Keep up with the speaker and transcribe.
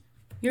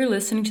You're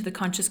listening to the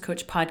Conscious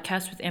Coach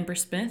podcast with Amber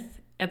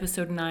Smith,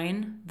 episode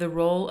 9, The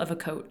Role of a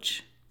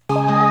Coach.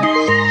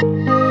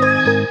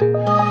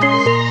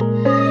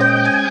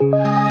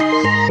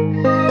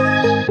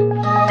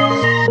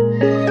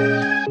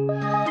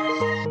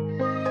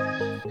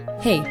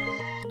 Hey,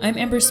 I'm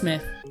Amber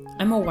Smith.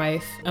 I'm a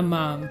wife, a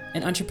mom,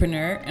 an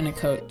entrepreneur, and a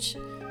coach.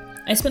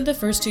 I spent the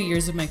first 2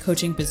 years of my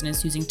coaching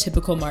business using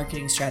typical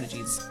marketing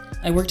strategies.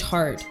 I worked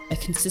hard. I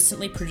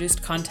consistently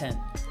produced content.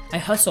 I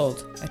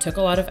hustled. I took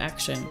a lot of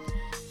action.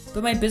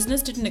 But my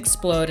business didn't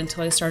explode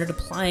until I started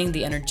applying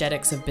the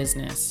energetics of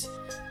business.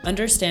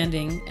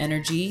 Understanding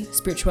energy,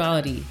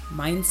 spirituality,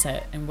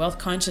 mindset, and wealth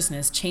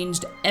consciousness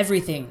changed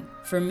everything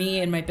for me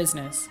and my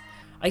business.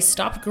 I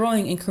stopped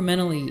growing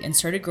incrementally and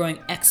started growing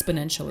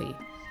exponentially.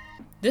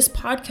 This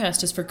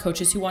podcast is for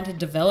coaches who want to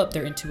develop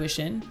their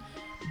intuition,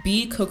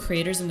 be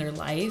co-creators in their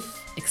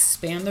life,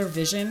 expand their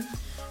vision,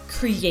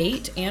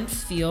 create and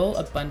feel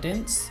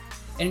abundance,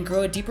 and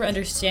grow a deeper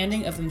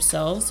understanding of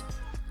themselves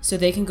so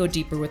they can go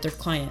deeper with their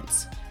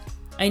clients.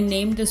 I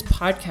named this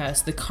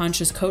podcast the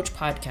Conscious Coach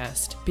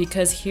Podcast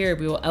because here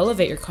we will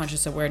elevate your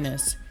conscious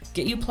awareness,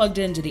 get you plugged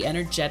into the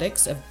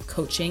energetics of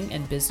coaching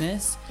and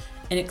business,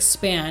 and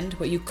expand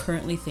what you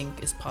currently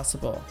think is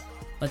possible.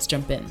 Let's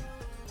jump in.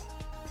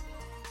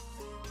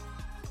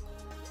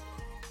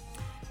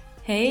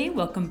 Hey,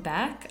 welcome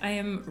back. I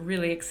am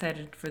really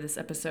excited for this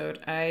episode.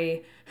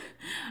 I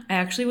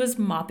actually was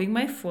mopping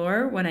my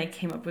floor when I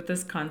came up with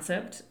this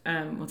concept.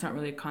 Well, it's not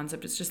really a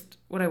concept. It's just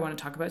what I want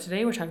to talk about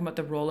today. We're talking about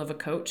the role of a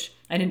coach.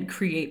 I didn't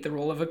create the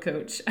role of a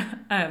coach.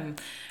 I'm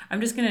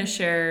just going to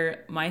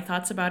share my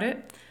thoughts about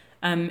it.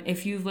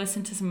 If you've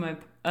listened to some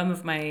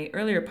of my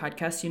earlier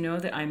podcasts, you know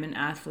that I'm an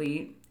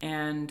athlete,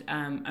 and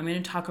I'm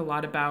going to talk a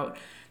lot about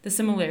the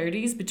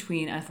similarities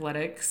between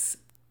athletics,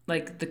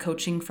 like the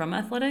coaching from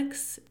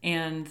athletics,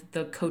 and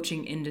the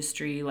coaching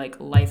industry, like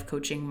life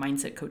coaching,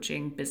 mindset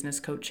coaching, business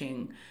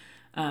coaching,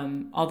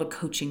 all the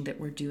coaching that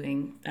we're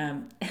doing.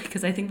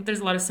 Because I think that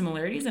there's a lot of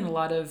similarities and a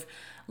lot of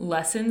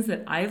lessons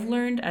that I've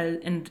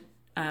learned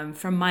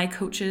from my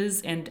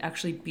coaches, and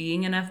actually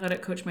being an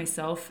athletic coach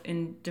myself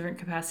in different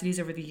capacities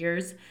over the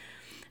years.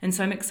 And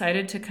so I'm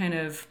excited to kind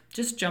of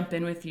just jump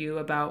in with you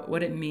about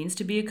what it means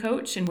to be a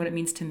coach and what it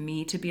means to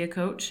me to be a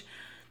coach.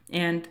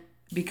 And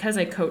because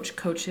I coach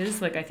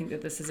coaches, like I think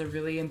that this is a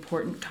really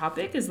important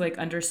topic, is like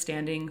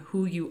understanding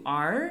who you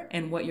are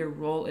and what your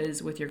role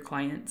is with your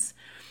clients.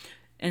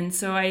 And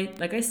so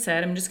like I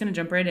said, I'm just going to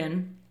jump right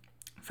in.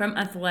 From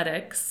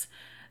athletics,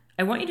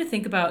 I want you to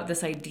think about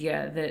this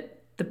idea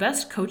that the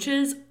best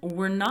coaches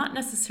were not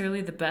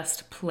necessarily the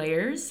best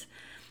players,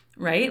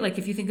 right? Like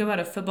if you think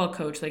about a football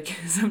coach, like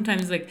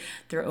sometimes like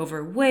they're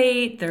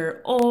overweight, they're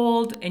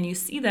old, and you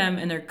see them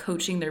and they're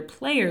coaching their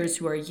players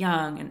who are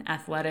young and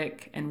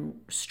athletic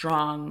and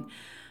strong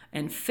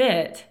and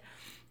fit.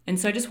 And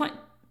so I just want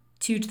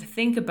you to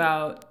think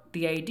about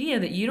the idea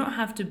that you don't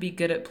have to be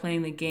good at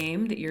playing the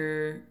game that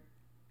your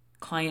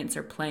clients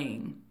are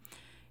playing.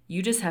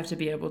 You just have to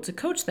be able to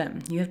coach them.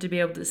 You have to be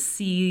able to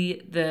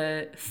see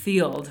the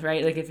field,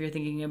 right? Like if you're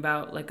thinking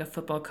about like a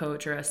football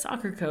coach or a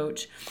soccer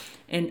coach,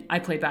 and I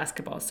play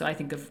basketball, so I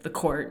think of the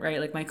court, right?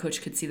 Like my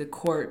coach could see the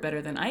court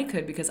better than I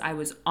could because I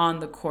was on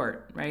the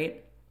court,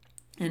 right?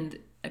 And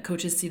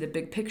coaches see the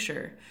big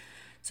picture.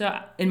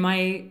 So in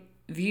my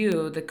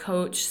view, the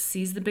coach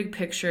sees the big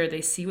picture.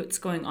 They see what's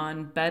going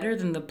on better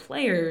than the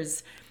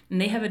players, and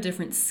they have a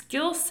different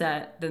skill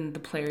set than the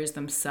players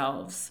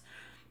themselves.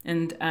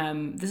 And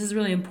this is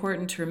really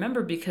important to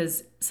remember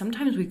because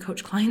sometimes we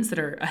coach clients that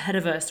are ahead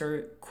of us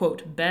or,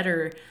 quote,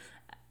 better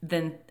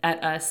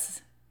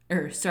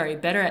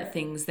at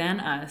things than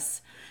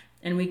us.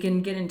 And we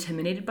can get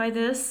intimidated by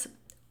this,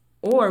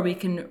 or we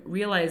can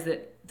realize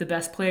that the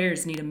best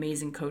players need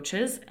amazing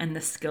coaches and the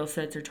skill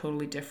sets are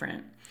totally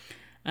different.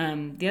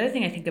 The other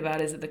thing I think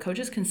about is that the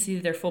coaches can see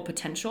their full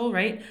potential,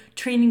 right?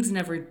 Training's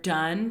never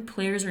done.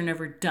 Players are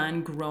never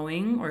done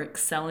growing or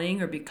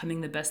excelling or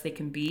becoming the best they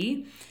can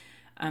be.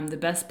 The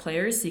best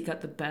players seek out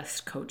the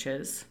best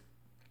coaches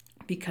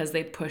because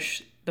they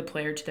push the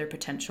player to their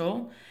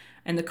potential.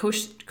 And the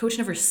coach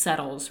never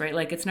settles, right?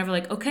 Like it's never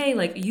like, okay,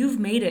 like you've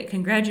made it,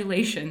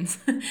 congratulations.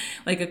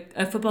 Like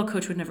a football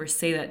coach would never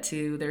say that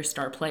to their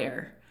star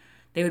player.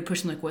 They would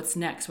push them like, what's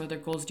next? What other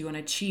goals do you want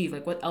to achieve?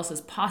 Like what else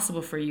is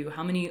possible for you?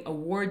 How many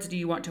awards do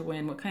you want to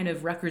win? What kind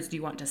of records do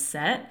you want to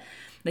set?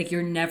 Like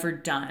you're never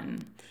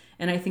done.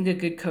 And I think a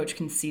good coach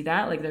can see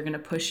that. Like they're going to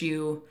push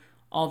you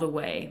all the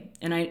way.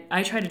 And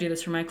I try to do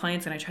this for my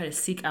clients, and I try to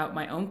seek out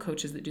my own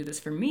coaches that do this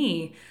for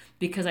me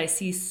because I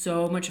see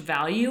so much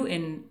value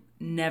in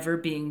never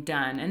being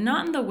done, and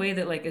not in the way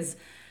that like is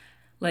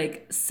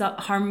like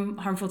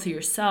harmful to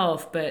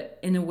yourself, but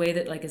in a way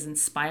that like is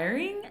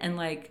inspiring and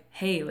like,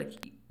 hey,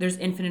 like there's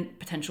infinite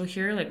potential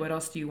here. Like what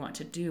else do you want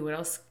to do? What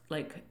else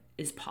like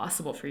is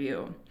possible for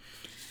you?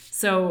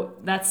 So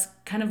that's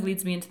kind of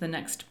leads me into the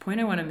next point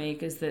I want to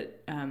make is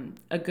that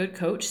a good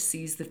coach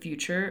sees the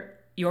future,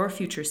 your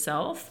future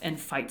self, and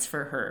fights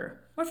for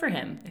her or for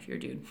him if you're a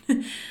dude.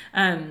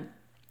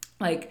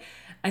 Like,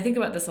 I think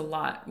about this a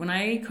lot. When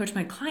I coach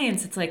my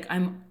clients, it's like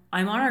I'm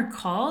on our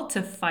call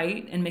to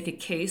fight and make a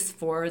case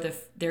for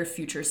their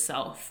future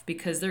self,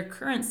 because their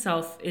current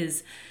self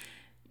is,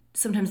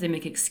 sometimes they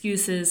make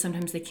excuses,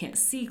 sometimes they can't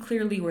see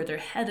clearly where they're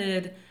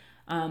headed.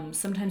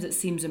 Sometimes it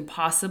seems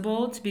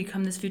impossible to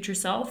become this future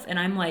self. And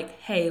I'm like,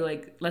 hey,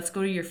 like, let's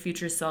go to your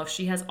future self.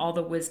 She has all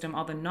the wisdom,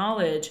 all the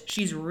knowledge.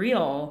 She's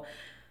real.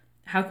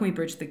 How can we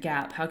bridge the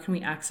gap? How can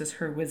we access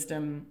her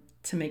wisdom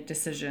to make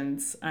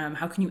decisions?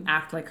 How can you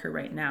act like her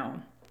right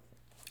now?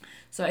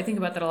 So I think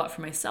about that a lot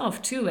for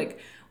myself too. Like,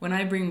 when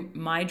I bring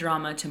my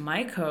drama to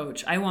my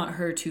coach, I want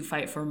her to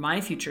fight for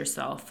my future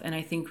self. And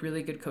I think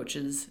really good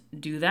coaches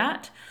do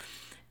that.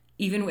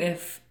 Even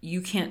if you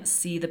can't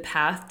see the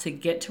path to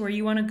get to where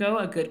you want to go,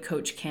 a good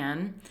coach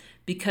can,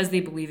 because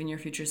they believe in your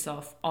future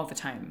self all the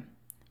time,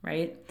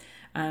 right?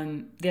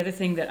 The other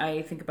thing that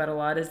I think about a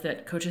lot is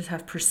that coaches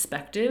have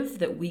perspective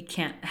that we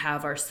can't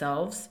have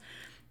ourselves,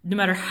 no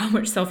matter how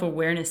much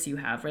self-awareness you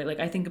have, right? Like,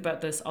 I think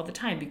about this all the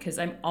time because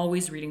I'm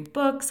always reading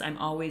books. I'm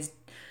always,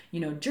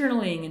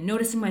 journaling and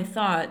noticing my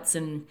thoughts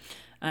and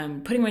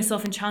putting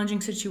myself in challenging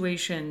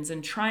situations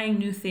and trying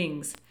new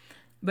things.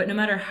 But no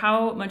matter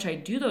how much I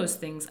do those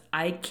things,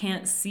 I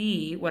can't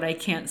see what I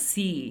can't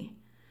see.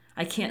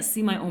 I can't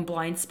see my own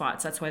blind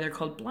spots. That's why they're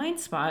called blind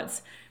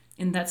spots.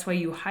 And that's why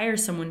you hire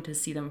someone to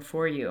see them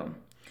for you.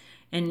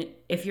 And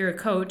if you're a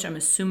coach, I'm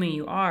assuming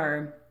you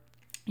are,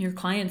 your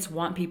clients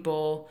want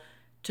people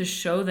to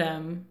show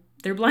them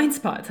their blind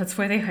spots. That's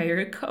why they hire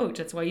a coach.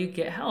 That's why you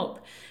get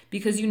help,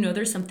 because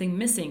there's something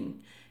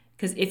missing.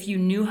 Because if you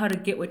knew how to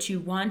get what you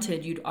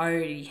wanted, you'd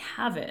already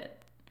have it.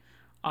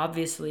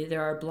 Obviously,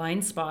 there are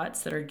blind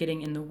spots that are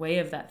getting in the way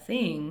of that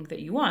thing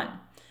that you want.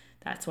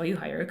 That's why you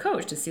hire a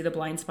coach, to see the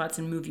blind spots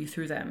and move you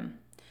through them.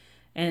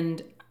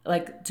 And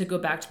like, to go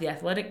back to the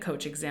athletic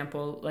coach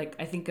example, like,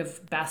 I think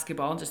of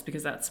basketball just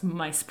because that's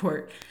my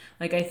sport.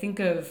 Like, I think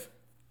of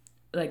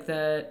like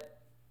the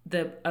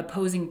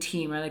opposing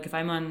team, right? Like, if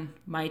I'm on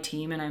my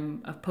team and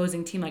I'm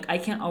opposing team, like, I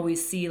can't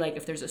always see like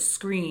if there's a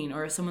screen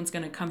or if someone's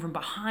going to come from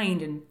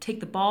behind and take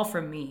the ball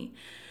from me.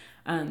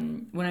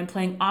 When I'm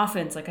playing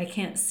offense, like, I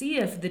can't see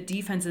if the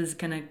defense is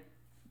going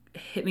to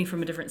hit me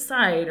from a different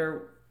side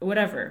or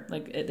whatever.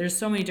 Like, there's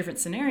so many different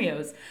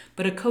scenarios,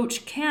 but a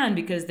coach can,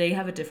 because they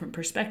have a different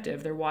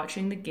perspective. They're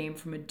watching the game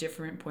from a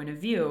different point of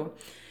view.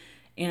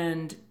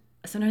 And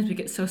sometimes we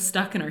get so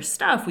stuck in our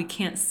stuff, we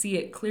can't see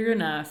it clear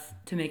enough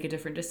to make a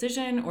different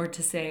decision or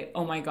to say,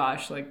 oh my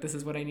gosh, like, this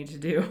is what I need to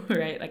do,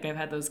 right? Like, I've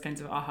had those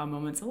kinds of aha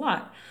moments a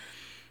lot.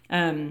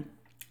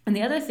 And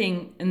the other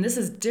thing, and this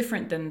is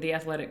different than the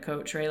athletic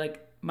coach, right?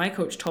 Like, my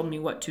coach told me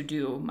what to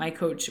do. My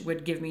coach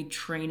would give me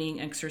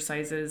training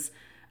exercises,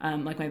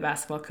 like my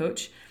basketball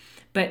coach.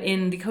 But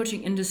in the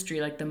coaching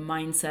industry, like the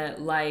mindset,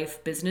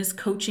 life, business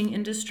coaching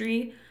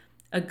industry,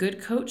 a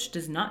good coach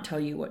does not tell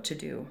you what to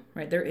do,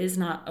 right? There is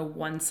not a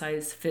one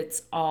size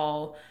fits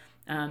all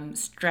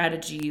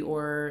strategy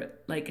or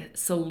like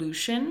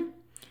solution.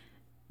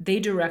 They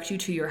direct you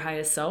to your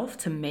highest self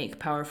to make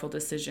powerful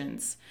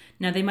decisions.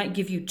 Now, they might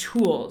give you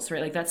tools,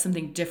 right? Like, that's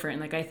something different.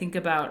 Like, I think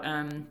about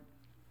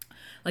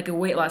like a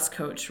weight loss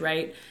coach,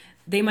 right?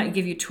 They might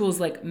give you tools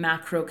like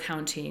macro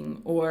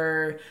counting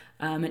or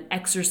an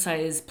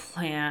exercise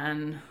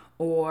plan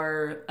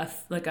or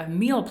like a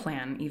meal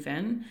plan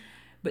even.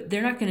 But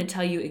they're not going to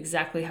tell you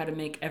exactly how to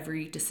make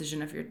every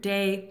decision of your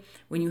day.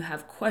 When you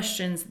have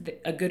questions,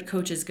 a good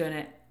coach is going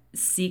to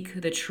seek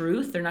the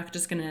truth. They're not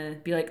just going to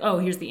be like, oh,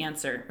 here's the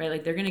answer, right?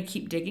 Like, they're going to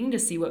keep digging to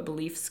see what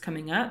beliefs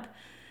coming up,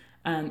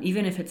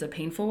 even if it's a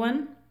painful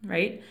one,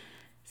 right?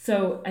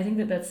 So I think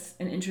that that's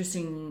an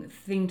interesting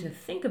thing to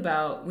think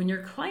about. When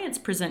your clients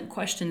present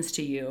questions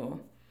to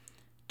you,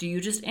 do you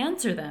just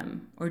answer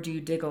them or do you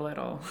dig a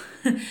little?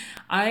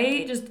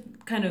 I just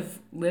kind of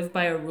live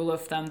by a rule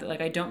of thumb that,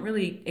 like, I don't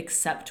really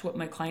accept what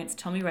my clients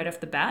tell me right off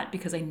the bat,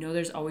 because I know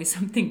there's always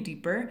something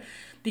deeper,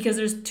 because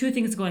there's two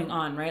things going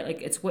on, right?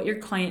 Like, it's what your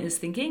client is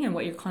thinking and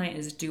what your client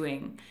is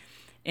doing.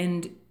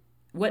 And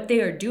what they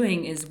are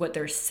doing is what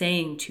they're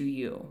saying to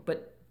you.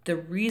 But the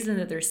reason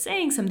that they're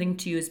saying something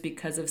to you is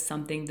because of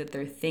something that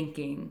they're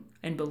thinking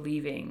and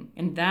believing.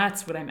 And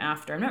that's what I'm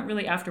after. I'm not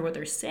really after what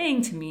they're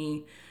saying to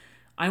me.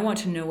 I want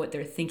to know what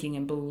they're thinking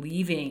and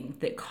believing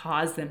that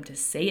caused them to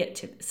say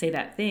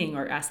that thing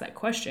or ask that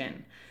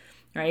question,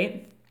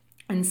 right?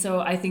 And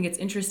so I think it's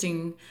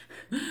interesting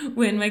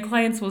when my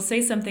clients will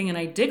say something and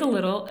I dig a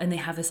little and they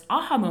have this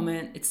aha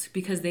moment. It's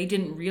because they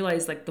didn't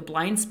realize, like, the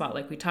blind spot,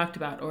 like we talked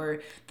about,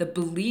 or the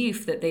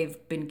belief that they've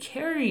been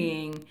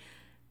carrying.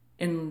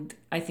 And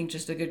I think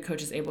just a good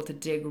coach is able to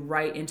dig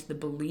right into the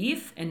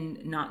belief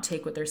and not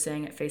take what they're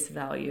saying at face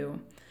value.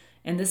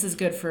 And this is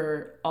good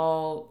for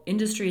all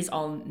industries,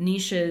 all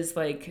niches.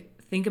 Like,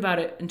 think about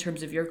it in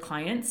terms of your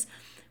clients.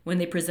 When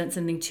they present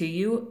something to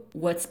you,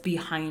 what's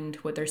behind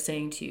what they're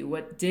saying to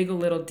you? Dig a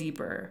little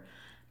deeper.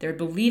 They're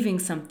believing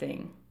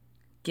something.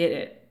 Get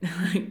it.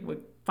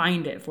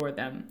 Find it for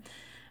them.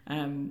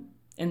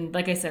 And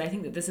like I said, I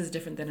think that this is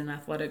different than an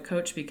athletic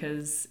coach,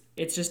 because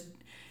it's just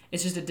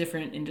a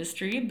different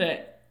industry.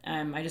 But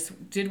I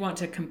just did want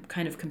to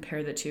kind of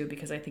compare the two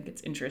because I think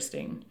it's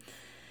interesting.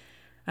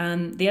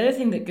 The other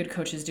thing that good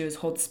coaches do is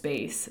hold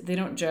space. They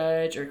don't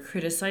judge or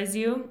criticize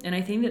you. And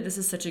I think that this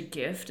is such a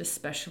gift,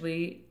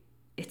 especially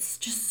it's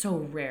just so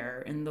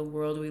rare in the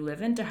world we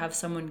live in to have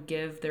someone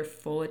give their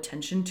full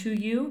attention to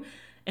you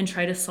and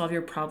try to solve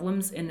your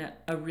problems in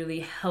a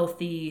really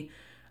healthy,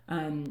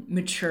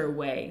 mature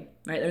way,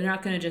 right? They're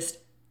not going to just,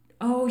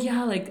 oh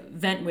yeah, like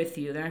vent with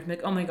you. They're not gonna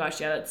be like, oh my gosh,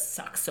 yeah, that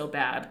sucks so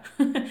bad,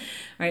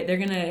 right? They're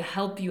gonna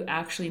help you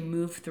actually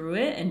move through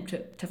it and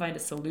to find a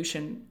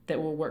solution that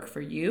will work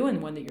for you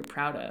and one that you're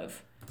proud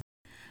of.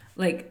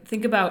 Like,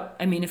 think about,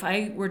 I mean, if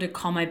I were to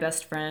call my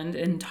best friend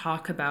and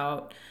talk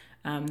about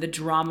the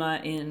drama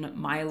in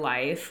my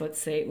life, let's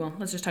say, well,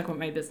 let's just talk about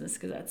my business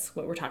because that's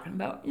what we're talking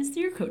about is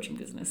your coaching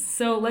business.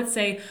 So let's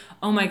say,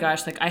 oh my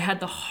gosh, like I had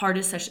the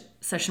hardest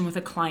session with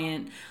a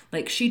client.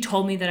 Like she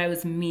told me that I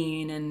was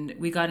mean and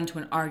we got into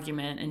an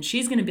argument, and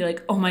she's going to be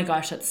like, oh my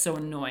gosh, that's so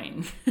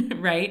annoying,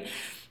 right?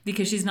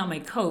 Because she's not my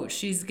coach.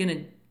 She's going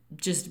to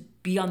just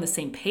be on the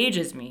same page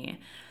as me.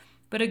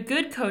 But a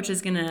good coach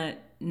is going to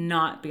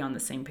not be on the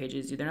same page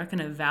as you. They're not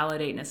going to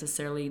validate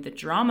necessarily the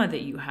drama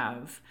that you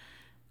have.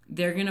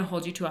 They're going to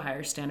hold you to a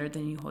higher standard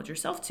than you hold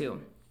yourself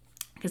to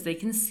because they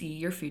can see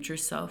your future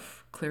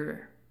self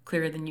clearer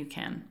than you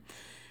can.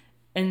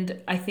 And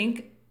I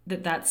think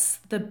that that's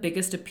the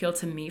biggest appeal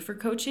to me for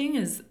coaching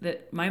is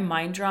that my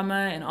mind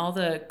drama and all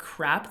the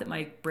crap that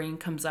my brain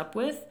comes up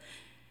with,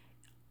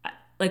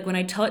 like when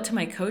I tell it to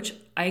my coach,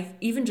 I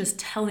even just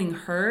telling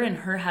her and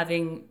her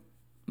having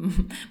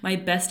my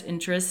best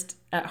interest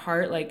at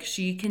heart, like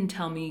she can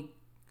tell me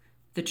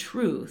the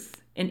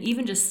truth. And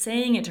even just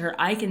saying it to her,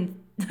 I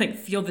can like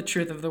feel the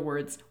truth of the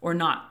words or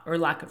not, or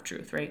lack of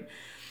truth, right?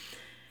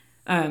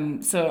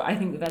 So I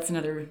think that's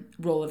another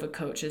role of a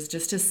coach is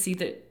just to see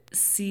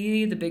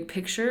the big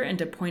picture and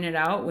to point it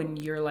out when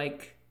you're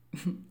like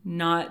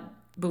not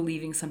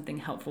believing something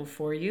helpful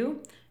for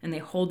you, and they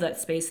hold that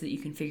space so that you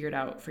can figure it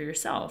out for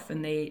yourself,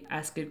 and they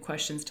ask good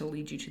questions to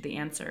lead you to the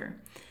answer.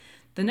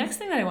 The next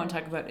thing that I want to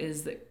talk about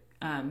is the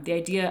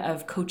idea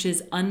of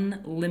coaches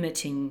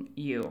unlimiting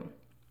you.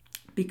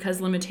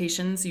 Because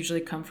limitations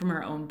usually come from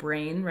our own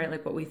brain, right?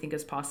 Like what we think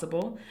is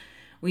possible.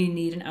 We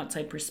need an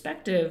outside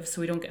perspective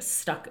so we don't get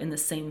stuck in the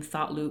same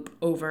thought loop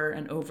over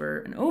and over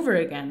and over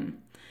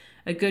again.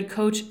 A good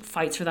coach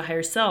fights for the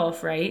higher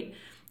self, right?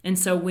 And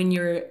so when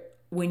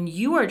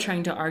you are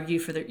trying to argue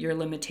for your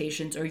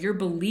limitations, or you're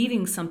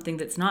believing something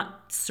that's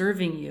not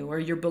serving you, or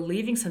you're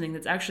believing something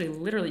that's actually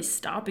literally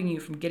stopping you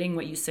from getting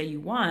what you say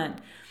you want,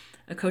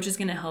 a coach is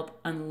going to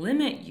help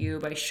unlimit you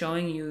by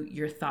showing you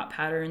your thought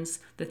patterns,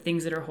 the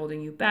things that are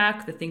holding you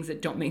back, the things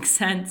that don't make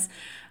sense,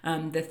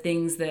 the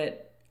things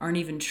that aren't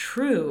even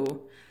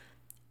true.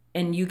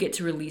 And you get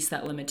to release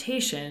that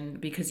limitation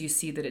because you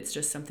see that it's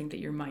just something that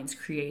your mind's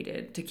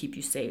created to keep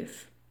you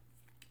safe.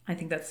 I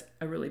think that's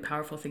a really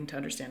powerful thing to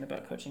understand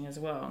about coaching as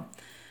well.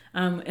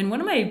 And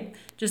one of my,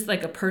 just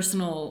like a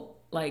personal,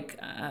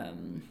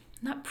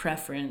 not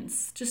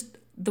preference, just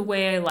the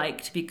way I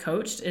like to be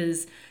coached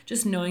is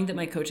just knowing that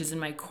my coach is in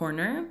my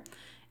corner.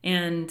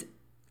 And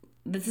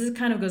this is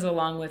kind of goes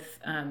along with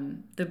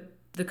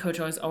the coach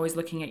always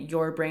looking at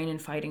your brain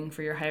and fighting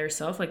for your higher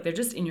self. Like they're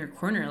just in your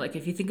corner. Like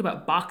if you think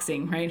about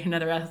boxing, right?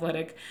 Another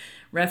athletic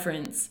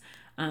reference.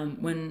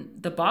 When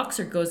the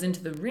boxer goes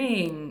into the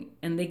ring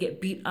and they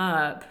get beat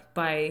up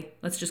by,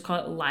 let's just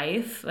call it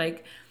life,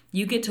 like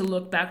you get to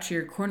look back to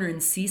your corner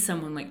and see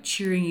someone like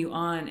cheering you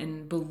on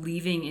and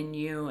believing in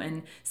you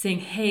and saying,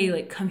 hey,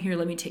 like come here,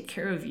 let me take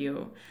care of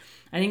you.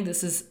 I think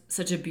this is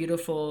such a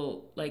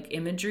beautiful like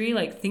imagery.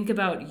 Like think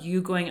about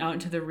you going out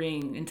into the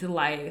ring, into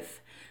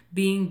life,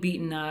 being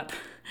beaten up,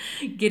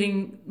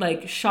 getting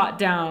like shot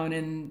down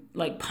and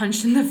like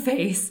punched in the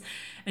face.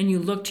 And you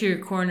look to your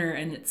corner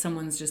and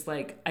someone's just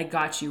like, I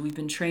got you. We've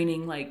been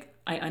training. Like,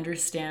 I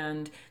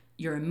understand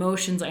your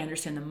emotions. I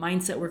understand the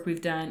mindset work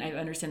we've done. I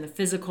understand the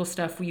physical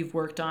stuff we've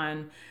worked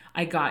on.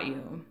 I got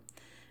you.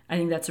 I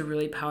think that's a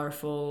really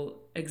powerful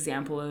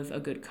example of a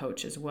good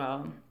coach as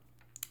well.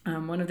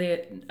 One of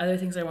the other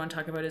things I want to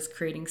talk about is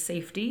creating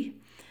safety.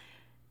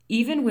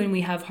 Even when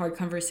we have hard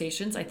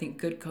conversations, I think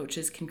good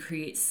coaches can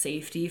create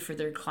safety for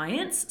their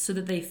clients so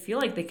that they feel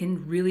like they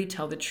can really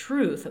tell the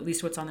truth, at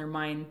least what's on their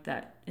mind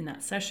that in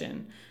that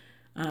session.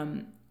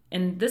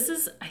 And this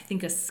is, I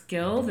think, a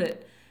skill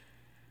that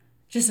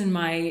just in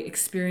my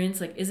experience,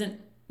 like isn't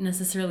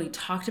necessarily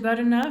talked about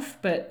enough,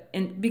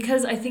 and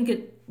because I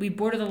think we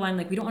border the line,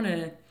 like we don't want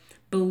to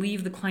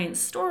believe the client's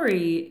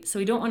story, so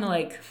we don't want to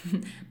like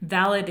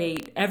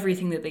validate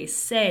everything that they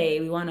say.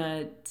 We want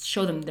to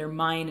show them their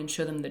mind and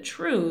show them the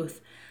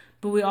truth,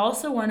 but we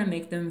also want to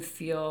make them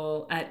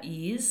feel at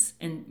ease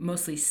and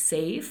mostly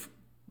safe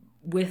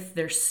with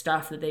their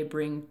stuff that they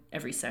bring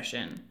every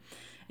session.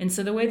 And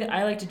so the way that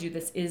I like to do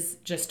this is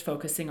just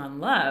focusing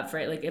on love,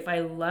 right? Like if I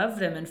love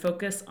them and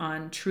focus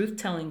on truth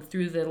telling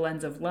through the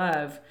lens of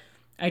love,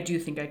 I do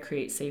think I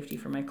create safety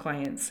for my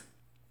clients.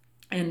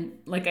 And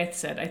like I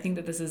said, I think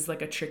that this is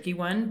like a tricky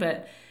one,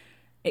 but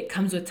it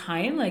comes with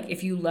time. Like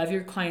if you love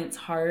your clients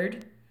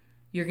hard,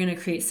 you're going to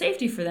create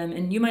safety for them.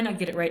 And you might not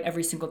get it right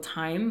every single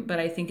time, but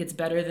I think it's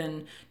better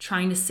than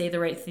trying to say the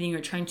right thing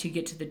or trying to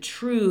get to the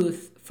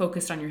truth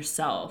focused on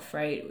yourself,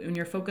 right? When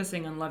you're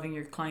focusing on loving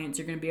your clients,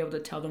 you're going to be able to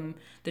tell them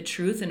the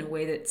truth in a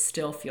way that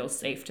still feels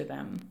safe to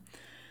them.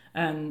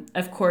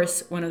 Of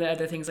course, one of the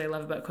other things I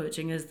love about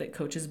coaching is that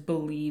coaches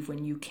believe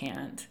when you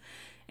can't.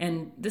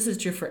 And this is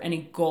true for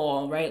any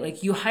goal, right?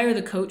 Like you hire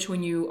the coach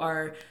when you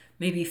are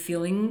maybe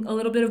feeling a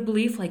little bit of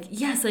belief, like,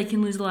 yes, I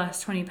can lose the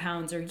last 20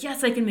 pounds, or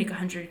yes, I can make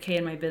 100K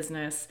in my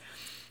business.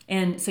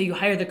 And so you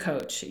hire the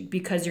coach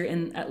because you're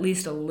in at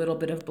least a little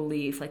bit of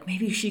belief, like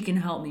maybe she can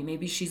help me.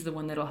 Maybe she's the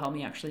one that'll help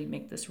me actually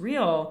make this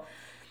real.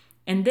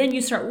 And then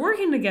you start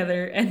working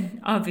together and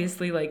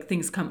obviously like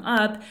things come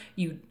up,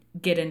 you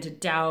get into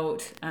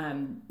doubt,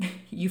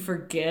 you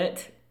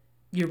forget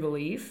your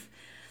belief.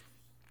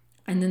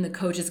 And then the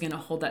coach is going to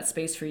hold that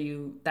space for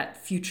you, that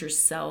future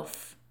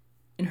self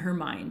in her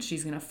mind.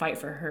 She's going to fight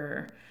for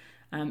her,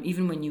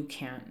 even when you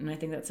can't. And I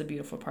think that's a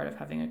beautiful part of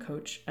having a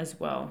coach as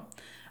well.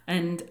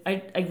 And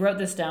I wrote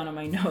this down on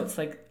my notes,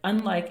 like,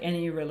 unlike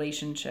any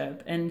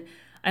relationship. And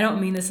I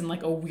don't mean this in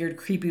like a weird,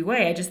 creepy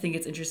way. I just think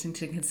it's interesting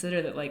to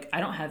consider that, like, I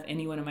don't have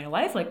anyone in my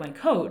life like my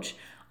coach.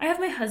 I have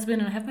my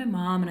husband and I have my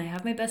mom and I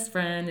have my best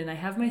friend and I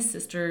have my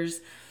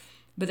sisters.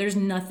 But there's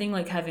nothing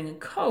like having a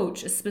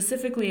coach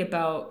specifically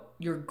about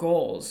your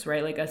goals,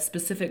 right? Like a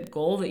specific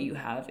goal that you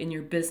have in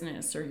your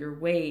business or your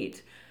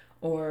weight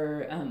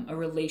or a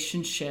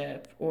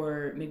relationship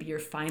or maybe your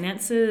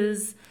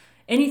finances,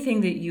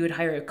 anything that you would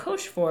hire a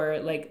coach for,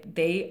 like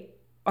they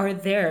are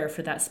there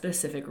for that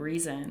specific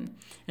reason.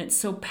 And it's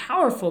so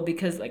powerful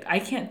because like I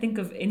can't think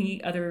of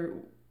any other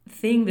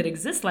thing that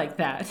exists like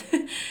that.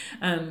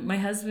 My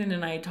husband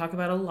and I talk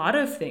about a lot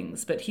of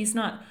things, but he's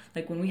not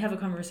like, when we have a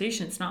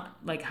conversation, it's not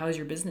like, how's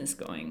your business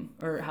going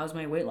or how's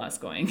my weight loss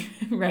going,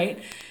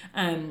 right?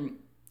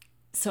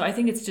 So I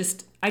think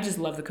I just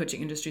love the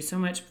coaching industry so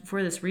much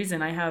for this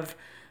reason. I have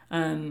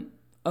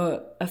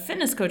a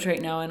fitness coach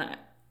right now, and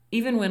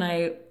even when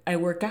I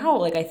work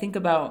out, like I think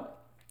about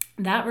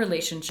that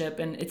relationship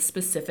and it's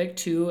specific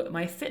to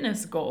my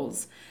fitness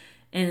goals.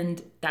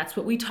 And that's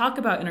what we talk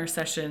about in our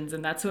sessions.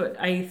 And that's what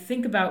I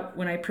think about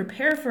when I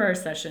prepare for our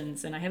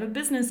sessions. And I have a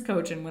business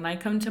coach. And when I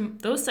come to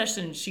those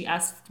sessions, she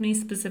asks me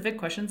specific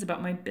questions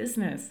about my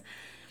business.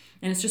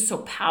 And it's just so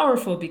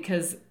powerful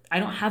because I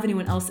don't have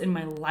anyone else in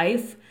my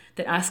life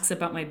that asks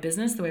about my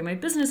business the way my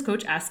business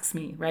coach asks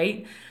me,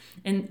 right?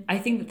 And I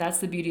think that that's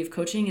the beauty of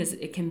coaching, is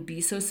it can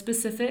be so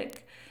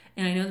specific.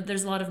 And I know that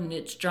there's a lot of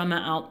niche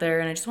drama out there,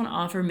 and I just want to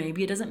offer,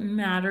 maybe it doesn't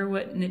matter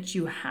what niche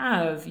you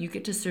have, you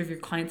get to serve your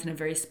clients in a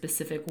very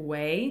specific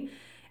way.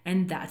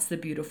 And that's the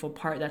beautiful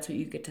part. That's what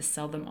you get to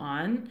sell them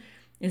on,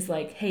 is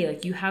like, hey,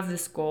 like you have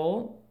this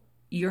goal,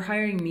 you're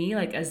hiring me,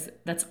 like as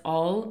that's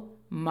all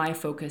my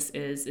focus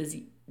is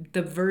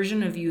the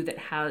version of you that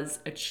has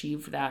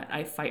achieved that.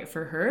 I fight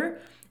for her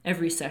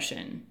every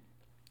session.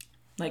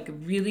 Like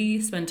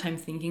really spend time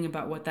thinking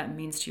about what that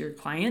means to your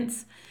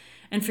clients.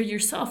 And for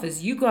yourself,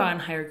 as you go out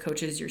and hire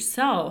coaches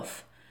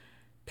yourself,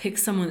 pick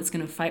someone that's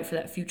going to fight for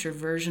that future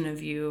version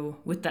of you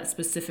with that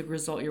specific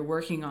result you're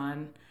working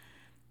on,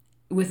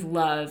 with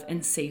love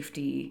and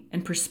safety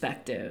and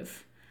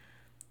perspective.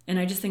 And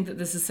I just think that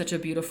this is such a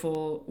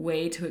beautiful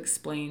way to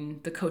explain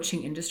the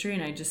coaching industry.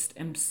 And I just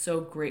am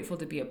so grateful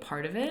to be a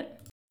part of it.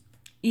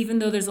 Even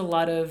though there's a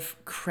lot of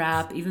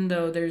crap, even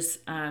though there's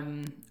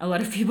a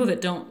lot of people that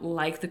don't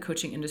like the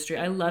coaching industry,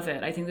 I love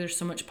it. I think there's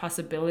so much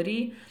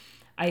possibility.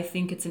 I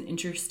think it's an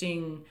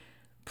interesting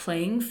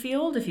playing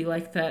field, if you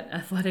like that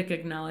athletic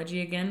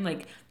analogy again.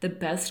 Like the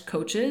best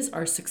coaches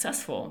are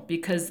successful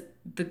because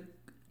the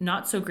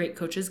not so great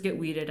coaches get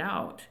weeded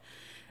out.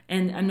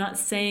 And I'm not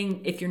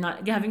saying if you're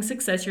not having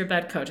success, you're a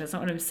bad coach. That's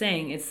not what I'm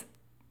saying.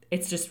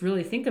 It's just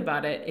really think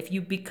about it. If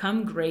you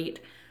become great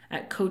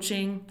at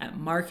coaching, at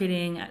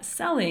marketing, at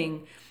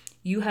selling,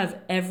 you have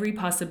every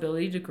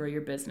possibility to grow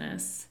your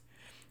business.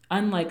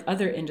 Unlike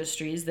other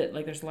industries that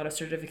like there's a lot of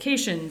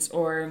certifications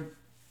or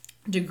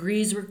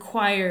degrees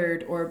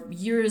required or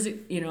years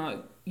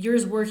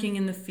working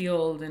in the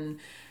field and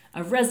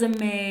a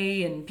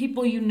resume and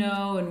people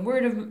and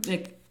word of,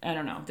 like, I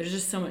don't know. There's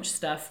just so much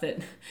stuff that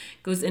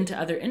goes into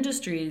other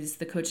industries.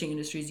 The coaching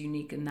industry is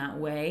unique in that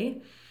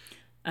way,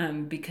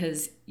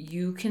 because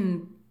you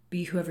can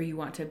be whoever you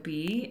want to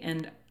be.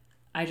 And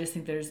I just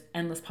think there's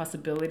endless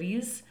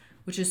possibilities,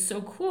 which is so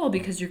cool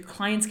because your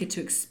clients get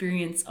to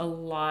experience a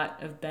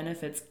lot of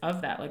benefits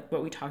of that, like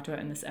what we talked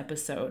about in this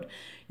episode.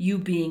 You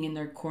being in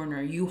their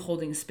corner, you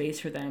holding space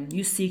for them,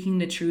 you seeking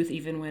the truth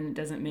even when it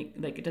doesn't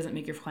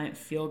make your client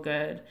feel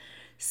good,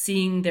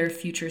 seeing their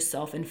future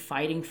self and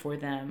fighting for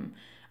them,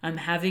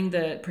 having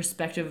the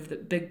perspective of the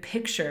big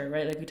picture,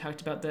 right? Like we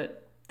talked about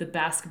the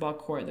basketball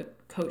court, the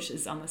coach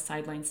is on the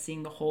sidelines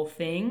seeing the whole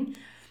thing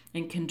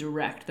and can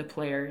direct the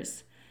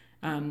players.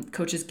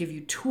 Coaches give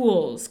you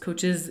tools.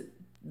 Coaches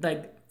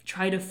like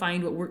try to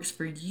find what works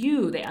for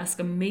you. They ask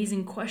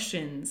amazing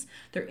questions.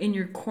 They're in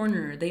your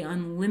corner. They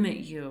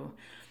unlimit you.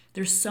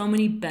 There's so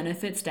many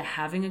benefits to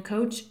having a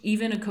coach,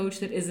 even a coach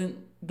that isn't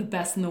the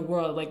best in the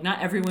world. Like,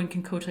 not everyone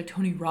can coach like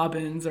Tony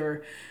Robbins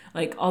or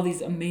like all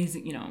these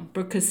amazing,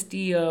 Brooke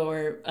Castillo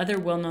or other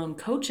well-known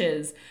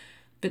coaches.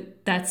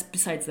 But that's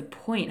besides the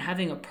point.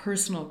 Having a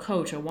personal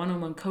coach, a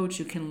one-on-one coach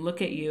who can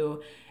look at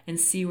you and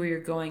see where you're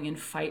going and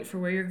fight for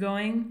where you're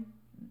going,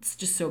 it's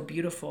just so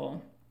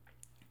beautiful.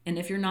 And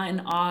if you're not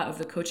in awe of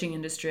the coaching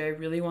industry, I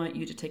really want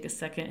you to take a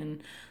second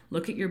and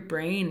look at your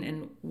brain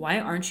and why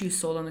aren't you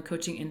sold on the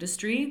coaching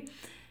industry?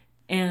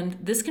 And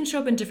this can show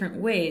up in different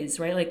ways,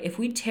 right? Like, if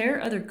we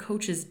tear other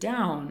coaches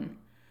down,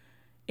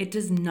 it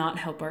does not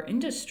help our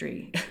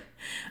industry.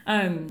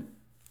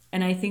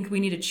 And I think we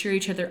need to cheer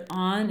each other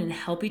on and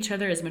help each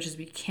other as much as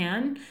we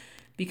can,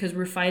 because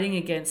we're fighting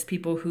against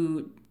people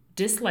who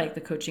dislike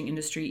the coaching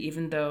industry,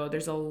 even though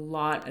there's a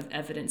lot of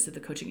evidence that the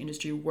coaching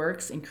industry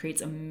works and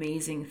creates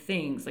amazing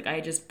things. Like,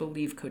 I just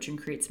believe coaching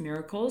creates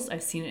miracles.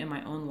 I've seen it in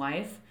my own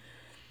life.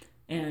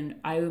 And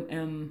I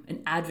am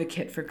an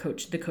advocate for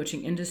the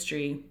coaching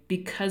industry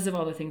because of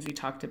all the things we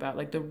talked about.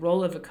 Like, the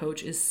role of a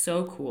coach is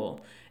so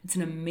cool. It's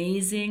an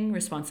amazing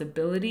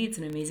responsibility. It's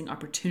an amazing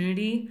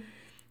opportunity.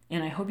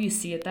 And I hope you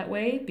see it that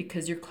way,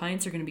 because your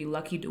clients are going to be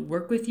lucky to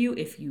work with you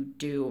if you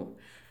do.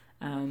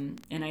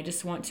 And I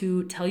just want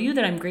to tell you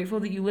that I'm grateful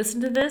that you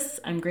listened to this.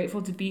 I'm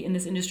grateful to be in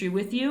this industry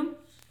with you.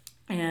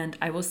 And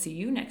I will see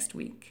you next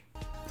week.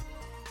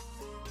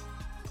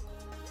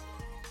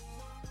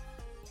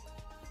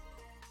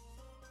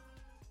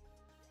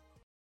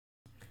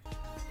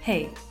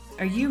 Hey,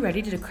 are you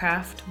ready to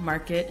craft,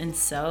 market, and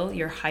sell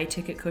your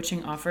high-ticket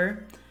coaching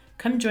offer?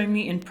 Come join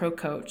me in Pro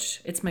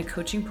Coach. It's my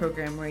coaching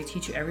program where I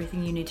teach you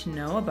everything you need to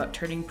know about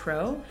turning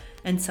pro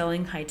and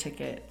selling high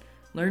ticket.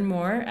 Learn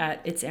more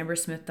at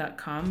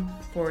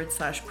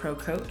itsambersmith.com/pro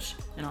coach,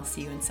 and I'll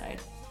see you inside.